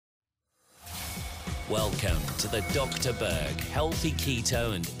Welcome to the Dr. Berg Healthy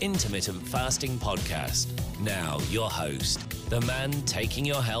Keto and Intermittent Fasting Podcast. Now, your host, the man taking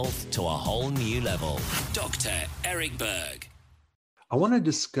your health to a whole new level, Dr. Eric Berg. I want to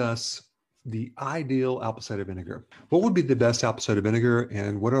discuss the ideal apple cider vinegar. What would be the best apple cider vinegar,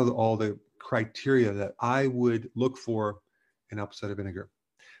 and what are all the criteria that I would look for in apple cider vinegar?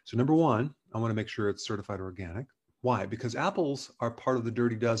 So number one, I want to make sure it's certified organic. Why? Because apples are part of the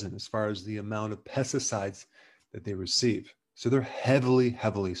dirty dozen as far as the amount of pesticides that they receive. So they're heavily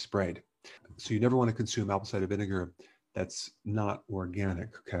sprayed. So you never want to consume apple cider vinegar that's not organic,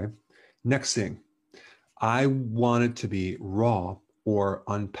 okay? Next thing, I want it to be raw or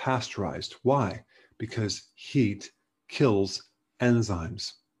unpasteurized. Why? Because heat kills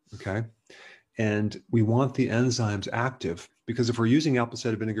enzymes, okay? And we want the enzymes active, because if we're using apple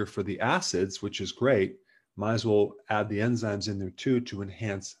cider vinegar for the acids, which is great, might as well add the enzymes in there too to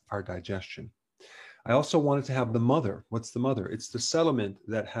enhance our digestion. I also wanted to have the mother. What's the mother? It's the sediment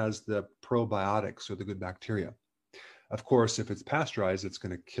that has the probiotics or the good bacteria. Of course, if it's pasteurized, it's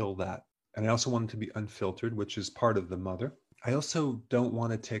going to kill that. And I also want it to be unfiltered, which is part of the mother. I also don't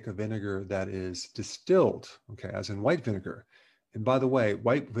want to take a vinegar that is distilled, okay, as in white vinegar. And by the way,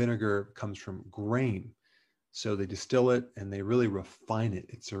 white vinegar comes from grain. So they distill it and they really refine it.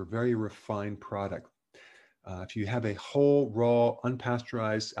 It's a very refined product. If you have a whole, raw,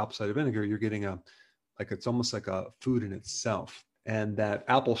 unpasteurized apple cider vinegar, you're getting it's almost like a food in itself. And that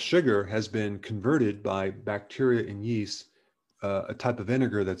apple sugar has been converted by bacteria and yeast, a type of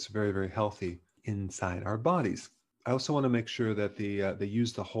vinegar that's very healthy inside our bodies. I also want to make sure that they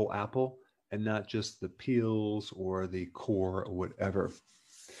use the whole apple and not just the peels or the core or whatever.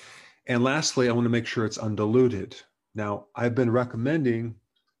 And lastly, I want to make sure it's undiluted. Now, I've been recommending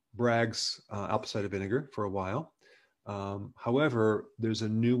Bragg's apple cider vinegar for a while. However, there's a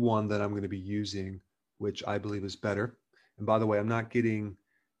new one that I'm going to be using, which I believe is better. And by the way, I'm not getting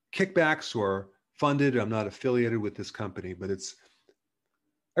kickbacks or funded. I'm not affiliated with this company, but it's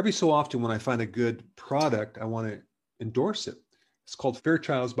every so often when I find a good product, I want to endorse it. It's called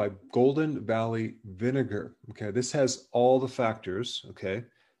Fairchilds by Golden Valley Vinegar. Okay, this has all the factors, okay,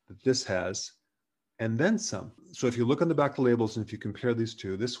 that this has, and then some. So if you look on the back of the labels and if you compare these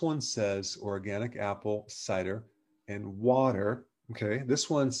two, this one says organic apple cider and water, okay? This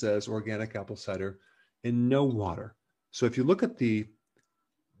one says organic apple cider and no water. So if you look at the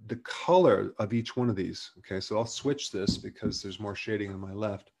color of each one of these, okay, so I'll switch this because there's more shading on my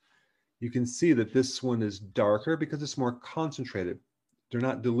left. You can see that this one is darker because it's more concentrated. They're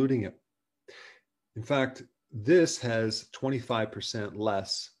not diluting it. In fact, this has 25%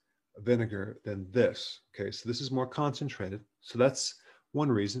 less vinegar than this. Okay, so this is more concentrated. So that's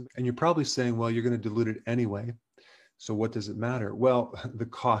one reason. And you're probably saying, well, you're going to dilute it anyway. So what does it matter? Well, the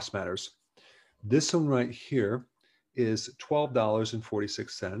cost matters. This one right here is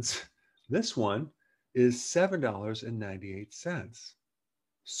 $12.46. This one is $7.98.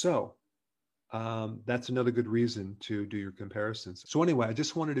 So that's another good reason to do your comparisons. So anyway, I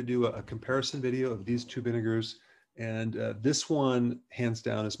just wanted to do a comparison video of these two vinegars. And this one, hands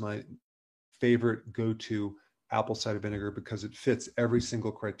down, is my favorite go-to apple cider vinegar because it fits every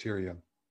single criteria.